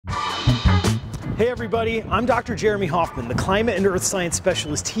Hey everybody, I'm Dr. Jeremy Hoffman, the Climate and Earth Science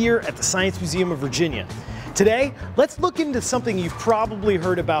Specialist here at the Science Museum of Virginia. Today, let's look into something you've probably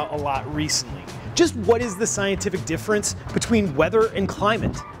heard about a lot recently. Just what is the scientific difference between weather and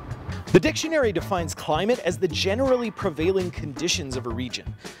climate? The dictionary defines climate as the generally prevailing conditions of a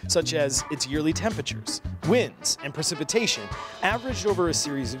region, such as its yearly temperatures, winds, and precipitation, averaged over a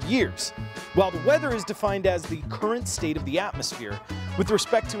series of years, while the weather is defined as the current state of the atmosphere, with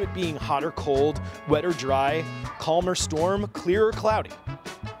respect to it being hot or cold, wet or dry, calm or storm, clear or cloudy.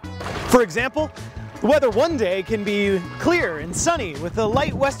 For example, the weather one day can be clear and sunny with a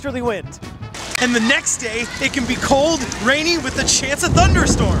light westerly wind. And the next day, it can be cold, rainy, with a chance of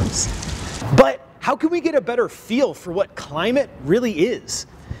thunderstorms. But how can we get a better feel for what climate really is?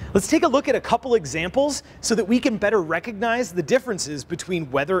 Let's take a look at a couple examples so that we can better recognize the differences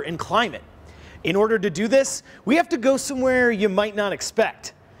between weather and climate. In order to do this, we have to go somewhere you might not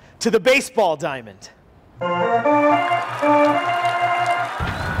expect, to the baseball diamond.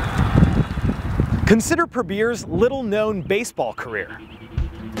 Consider Probier's little-known baseball career.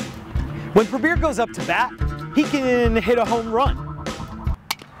 When Probier goes up to bat, he can hit a home run,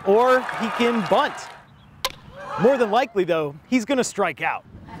 or he can bunt. More than likely though, he's gonna strike out.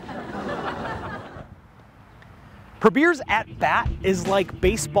 Probier's at-bat is like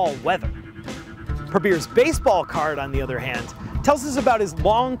baseball weather. Probier's baseball card, on the other hand, tells us about his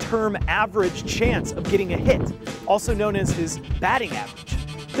long-term average chance of getting a hit, also known as his batting average.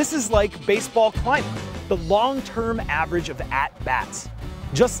 This is like baseball climate, the long-term average of at-bats.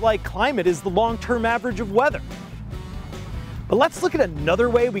 Just like climate is the long-term average of weather. But let's look at another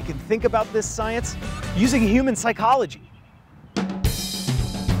way we can think about this science using human psychology.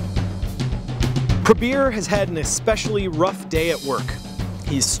 Probier has had an especially rough day at work.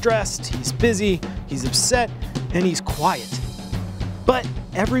 He's stressed, he's busy, he's upset, and he's quiet. But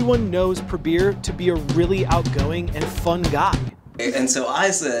everyone knows Probier to be a really outgoing and fun guy. And so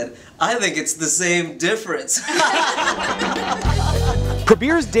I said, I think it's the same difference.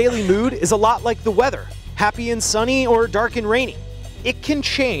 Probier's daily mood is a lot like the weather, happy and sunny or dark and rainy. It can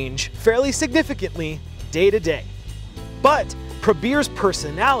change fairly significantly day to day. But Probier's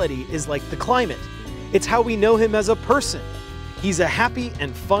personality is like the climate. It's how we know him as a person. He's a happy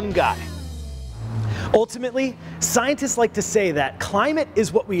and fun guy. Ultimately, scientists like to say that climate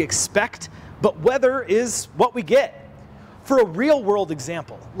is what we expect, but weather is what we get. For a real-world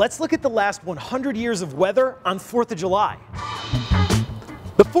example, let's look at the last 100 years of weather on 4th of July.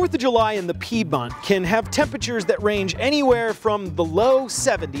 The 4th of July in the Piedmont can have temperatures that range anywhere from the low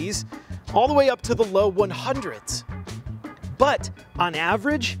 70s all the way up to the low 100s. But on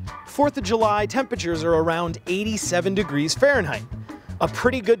average, 4th of July temperatures are around 87 degrees Fahrenheit. A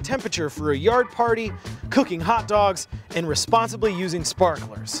pretty good temperature for a yard party, cooking hot dogs, and responsibly using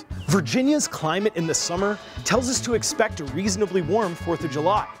sparklers. Virginia's climate in the summer tells us to expect a reasonably warm 4th of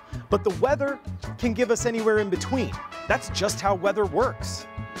July, but the weather can give us anywhere in between. That's just how weather works.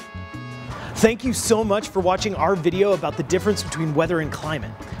 Thank you so much for watching our video about the difference between weather and climate.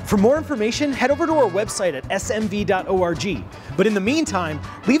 For more information, head over to our website at smv.org. But in the meantime,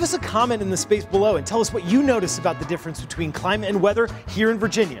 leave us a comment in the space below and tell us what you notice about the difference between climate and weather here in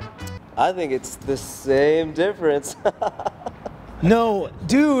Virginia. I think it's the same difference. No,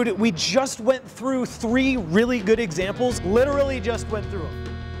 dude, we just went through 3 really good examples, literally just went through them.